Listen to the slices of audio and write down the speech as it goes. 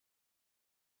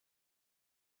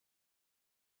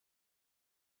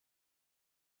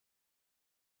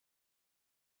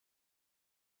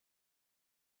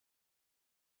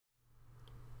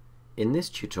In this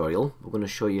tutorial we're going to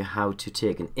show you how to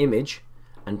take an image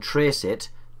and trace it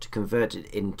to convert it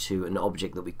into an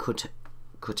object that we could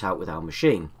cut out with our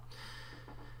machine.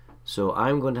 So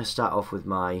I'm going to start off with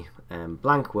my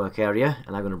blank work area,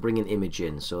 and I'm going to bring an image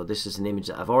in. So this is an image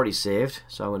that I've already saved,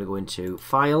 so I'm going to go into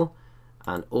File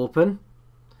and Open.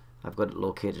 I've got it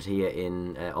located here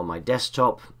in on my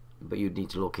desktop, but you'd need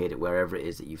to locate it wherever it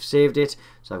is that you've saved it.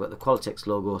 So I've got the Qualitex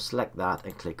logo, select that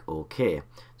and click OK.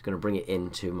 It's going to bring it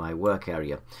into my work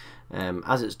area.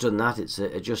 As it's done that, it's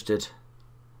adjusted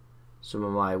some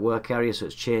of my work area, so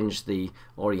it's changed the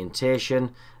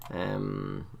orientation.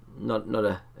 Not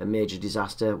a major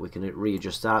disaster. We can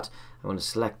readjust that. I'm going to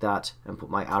select that and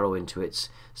put my arrow into its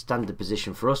standard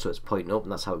position for us, so it's pointing up,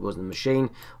 and that's how it goes in the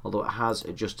machine, although it has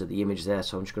adjusted the image there.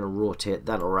 So I'm just going to rotate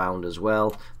that around as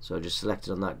well. So I just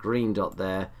selected on that green dot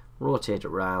there, rotate it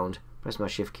around, press my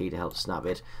shift key to help snap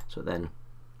it, so it then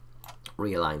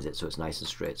realigns it so it's nice and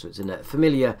straight. So it's in a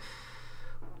familiar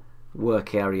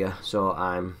work area, so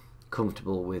I'm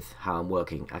comfortable with how I'm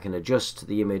working. I can adjust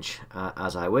the image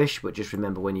as I wish, but just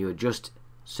remember, when you adjust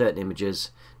certain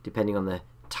images, depending on the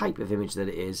type of image that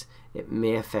it is, it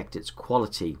may affect its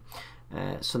quality.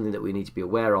 Something that we need to be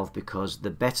aware of, because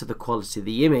the better the quality of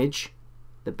the image,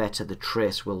 the better the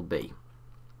trace will be.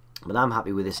 But I'm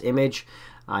happy with this image.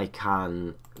 I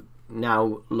can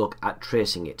now look at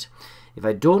tracing it. If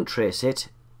I don't trace it,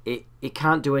 it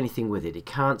can't do anything with it. It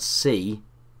can't see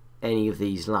any of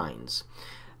these lines.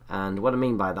 And what I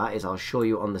mean by that is I'll show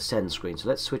you on the send screen. So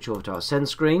let's switch over to our send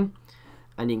screen,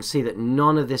 and you can see that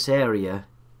none of this area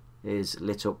is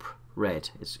lit up red.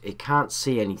 It can't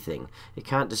see anything. It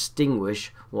can't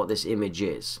distinguish what this image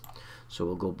is. So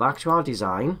we'll go back to our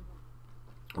design.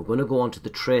 We're going to go onto the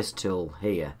trace tool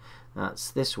here.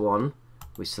 That's this one.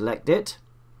 We select it,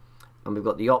 and we've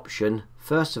got the option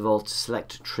first of all to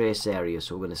select trace area.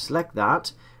 So we're going to select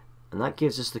that, and that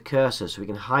gives us the cursor so we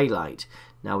can highlight.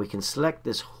 Now we can select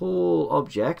this whole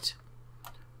object,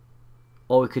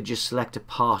 or we could just select a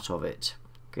part of it.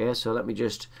 Okay, so let me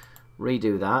just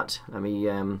redo that. Let me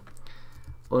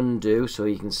undo so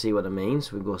you can see what I mean.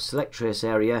 So we go select trace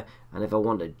area, and if I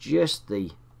want to adjust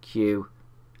the Q,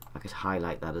 I could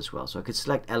highlight that as well. So I could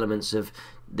select elements of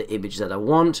the image that I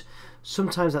want.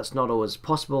 Sometimes that's not always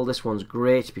possible. This one's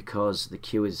great because the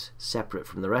Q is separate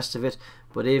from the rest of it.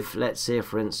 But if, let's say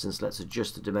for instance, let's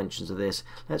adjust the dimensions of this.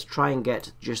 Let's try and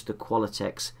get just the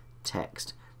Qualitex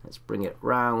text. Let's bring it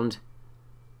round,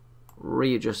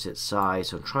 readjust its size.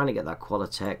 So I'm trying to get that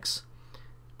Qualitex,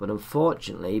 but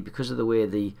unfortunately, because of the way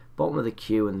the bottom of the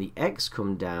Q and the X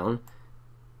come down,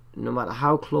 no matter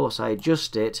how close I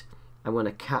adjust it, I'm going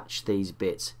to catch these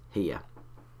bits here.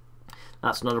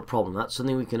 That's not a problem. That's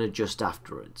something we can adjust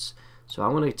afterwards. So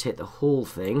I'm going to take the whole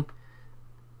thing.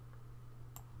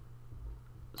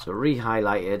 So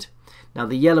re-highlighted. Now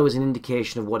the yellow is an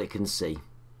indication of what it can see.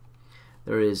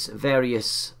 There is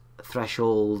various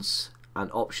thresholds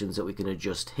and options that we can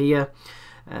adjust here.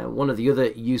 One of the other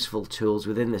useful tools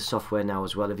within this software now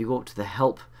as well, if you go up to the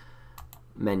Help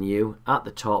menu at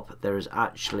the top, there is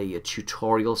actually a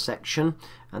tutorial section,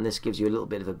 and this gives you a little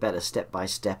bit of a better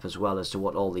step-by-step as well as to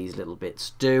what all these little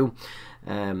bits do.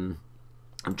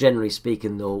 Generally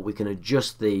speaking though, we can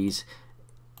adjust these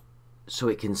so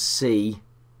it can see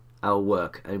our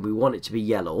work, and we want it to be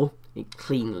yellow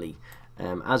cleanly.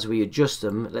 As we adjust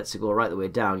them, let's go right the way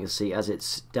down, you'll see as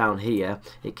it's down here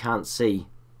it can't see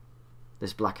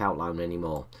this black outline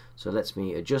anymore. So let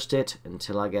me adjust it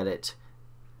until I get it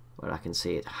where I can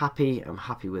see it happy. I'm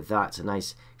happy with that. It's a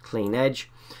nice clean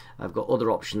edge. I've got other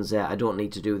options there. I don't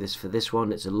need to do this for this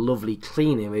one. It's a lovely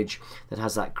clean image that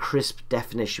has that crisp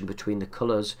definition between the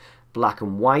colours black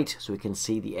and white, so we can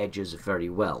see the edges very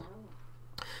well.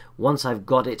 Once I've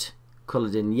got it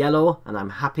coloured in yellow and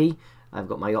I'm happy, I've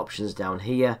got my options down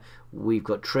here. We've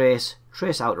got trace,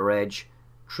 trace outer edge,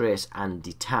 trace and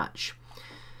detach.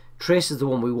 Trace is the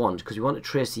one we want because we want to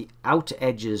trace the outer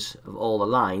edges of all the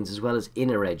lines as well as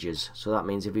inner edges. So that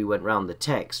means if we went round the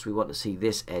text, we want to see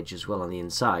this edge as well on the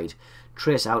inside.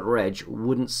 Trace outer edge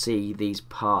wouldn't see these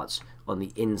parts on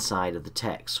the inside of the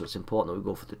text, so it's important that we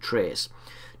go for the trace.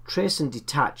 Trace and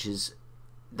detach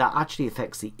that actually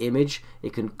affects the image.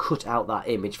 It can cut out that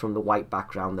image from the white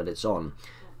background that it's on.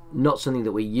 Not something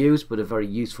that we use, but a very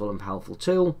useful and powerful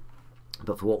tool.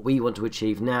 But for what we want to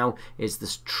achieve now is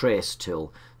this trace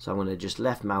tool. So I'm going to just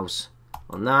left mouse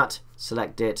on that,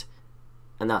 select it,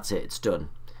 and that's it, it's done.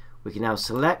 We can now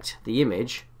select the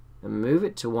image and move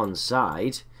it to one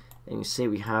side, and you see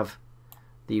we have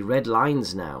the red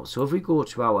lines now. So if we go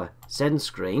to our send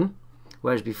screen,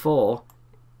 whereas before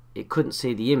it couldn't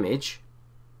see the image,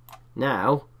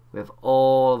 now we have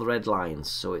all the red lines.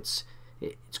 So it's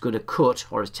it's going to cut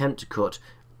or attempt to cut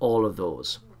all of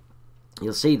those.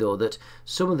 You'll see though that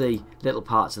some of the little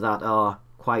parts of that are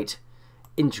quite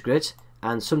intricate,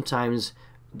 and sometimes,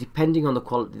 depending on the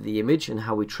quality of the image and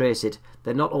how we trace it,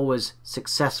 they're not always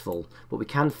successful, but we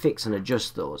can fix and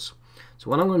adjust those. So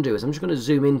what I'm going to do is I'm just going to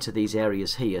zoom into these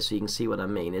areas here so you can see what I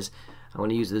mean. Is I'm going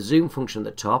to use the zoom function at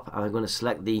the top, and I'm going to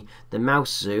select the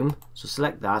mouse zoom, so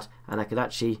select that, and I can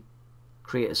actually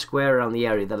create a square around the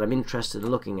area that I'm interested in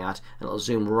looking at, and it'll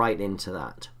zoom right into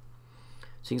that.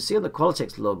 So you can see on the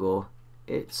Qualitex logo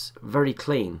it's very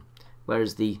clean,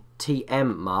 whereas the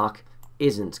TM mark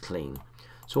isn't clean.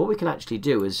 So what we can actually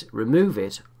do is remove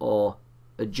it or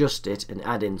adjust it and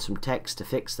add in some text to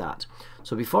fix that.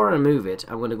 So before I remove it,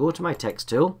 I'm going to go to my text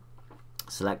tool,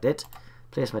 select it,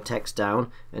 place my text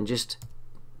down, and just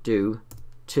do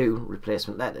 2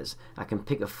 replacement letters. I can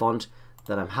pick a font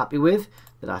that I'm happy with,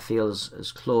 that I feel is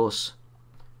as close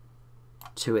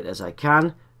to it as I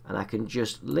can, and I can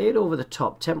just lay it over the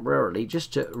top temporarily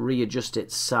just to readjust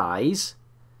its size.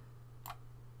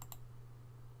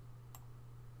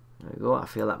 There we go. I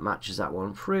feel that matches that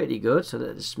one pretty good, so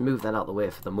let's move that out of the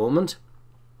way for the moment.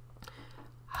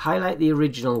 Highlight the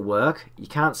original work. You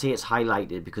can't see it's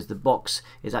highlighted because the box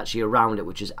is actually around it,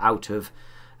 which is out of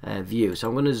view. So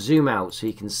I'm going to zoom out so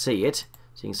you can see it.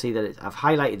 So you can see that I've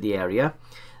highlighted the area.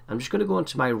 I'm just going to go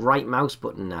onto my right mouse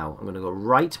button now. I'm going to go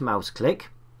right mouse click,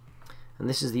 and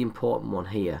this is the important one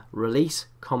here, release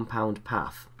compound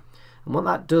path. And what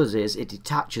that does is it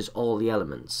detaches all the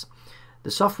elements.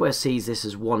 The software sees this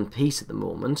as one piece at the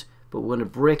moment, but we're going to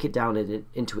break it down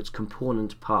into its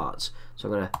component parts. So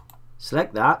I'm going to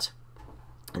select that,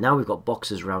 and now we've got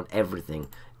boxes around everything.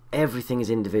 Everything is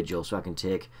individual, so I can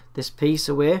take this piece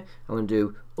away. I'm going to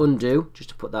do undo just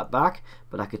to put that back,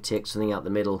 but I could take something out the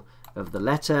middle of the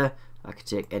letter. I could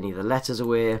take any of the letters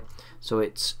away. So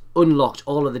it's unlocked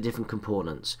all of the different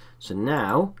components. So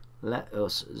now let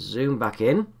us zoom back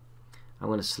in. I'm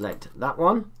going to select that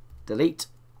one, delete,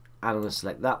 and I'm going to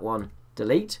select that one,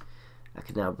 delete. I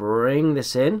can now bring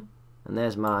this in, and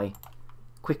there's my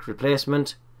quick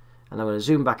replacement. And I'm going to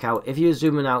zoom back out. If you're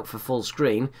zooming out for full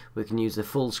screen, we can use the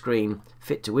full screen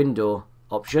fit to window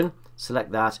option.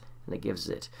 Select that, and it gives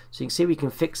it. So you can see we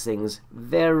can fix things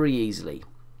very easily.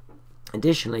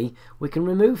 Additionally, we can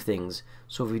remove things.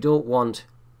 So if we don't want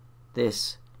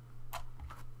this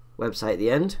website at the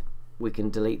end, we can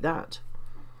delete that.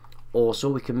 Also,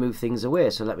 we can move things away.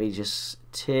 So let me just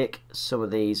take some of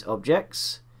these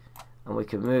objects, and we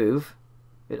can move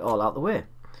it all out the way.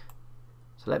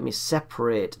 So let me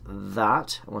separate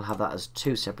that, and we'll have that as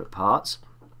 2 separate parts.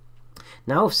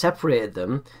 Now I've separated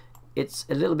them, it's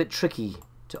a little bit tricky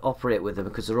to operate with them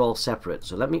because they're all separate.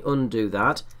 So let me undo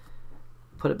that,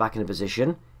 put it back in a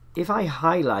position. If I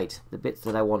highlight the bits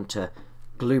that I want to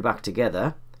glue back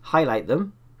together, highlight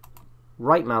them,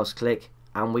 right mouse click,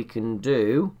 and we can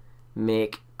do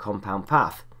make compound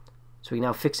path. So we can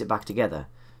now fix it back together.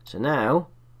 So now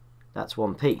that's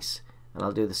one piece, and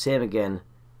I'll do the same again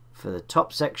for the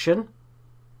top section.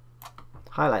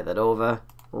 Highlight that over,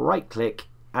 right click,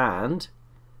 and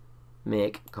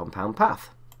make compound path.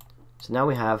 So now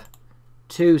we have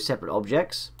 2 separate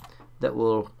objects that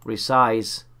will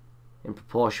resize in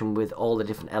proportion with all the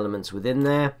different elements within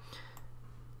there,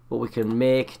 but we can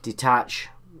make, detach,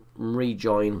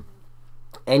 rejoin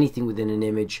anything within an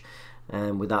image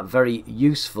with that very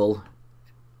useful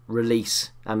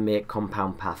release and make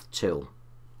compound path tool.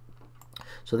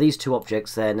 So these 2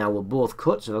 objects there now will both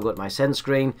cut. So if I go to my send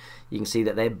screen, you can see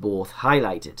that they're both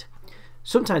highlighted.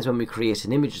 Sometimes when we create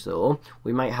an image though,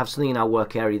 we might have something in our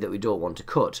work area that we don't want to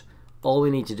cut. All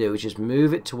we need to do is just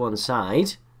move it to one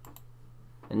side,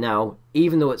 and now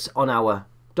even though it's on our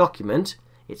document,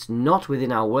 it's not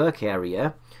within our work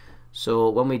area, so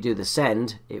when we do the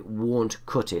send, it won't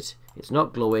cut it. It's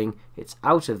not glowing, it's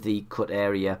out of the cut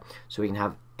area, so we can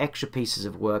have extra pieces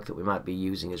of work that we might be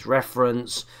using as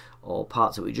reference, or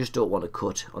parts that we just don't want to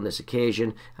cut on this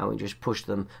occasion, and we just push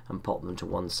them and pop them to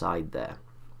one side there.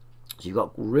 So you've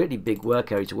got really big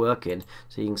work area to work in.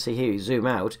 So you can see here, you zoom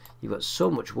out, you've got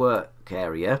so much work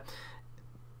area,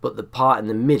 but the part in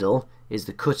the middle is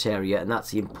the cut area, and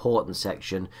that's the important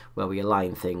section where we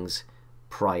align things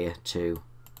prior to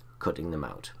cutting them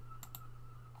out.